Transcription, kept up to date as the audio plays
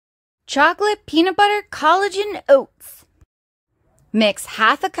Chocolate Peanut Butter Collagen Oats. Mix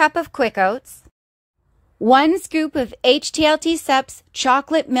half a cup of Quick Oats, 1 scoop of HTLT Subs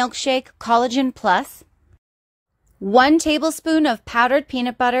Chocolate Milkshake Collagen Plus, 1 tablespoon of powdered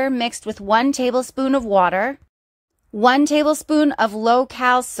peanut butter mixed with 1 tablespoon of water, 1 tablespoon of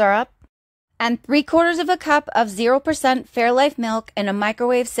low-cal syrup, and 3/4 of a cup of 0% Fairlife milk in a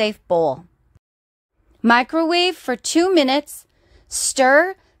microwave-safe bowl. Microwave for 2 minutes,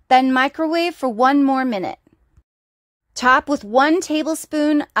 stir, then microwave for 1 more minute. Top with 1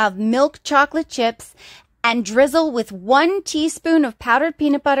 tablespoon of milk chocolate chips and drizzle with 1 teaspoon of powdered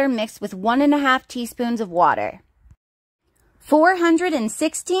peanut butter mixed with 1½ teaspoons of water.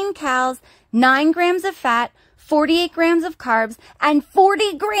 416 calories, 9 grams of fat, 48 grams of carbs, and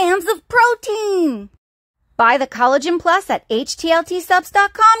 40 grams of protein. Buy the Collagen Plus at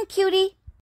HTLTSubs.com, cutie.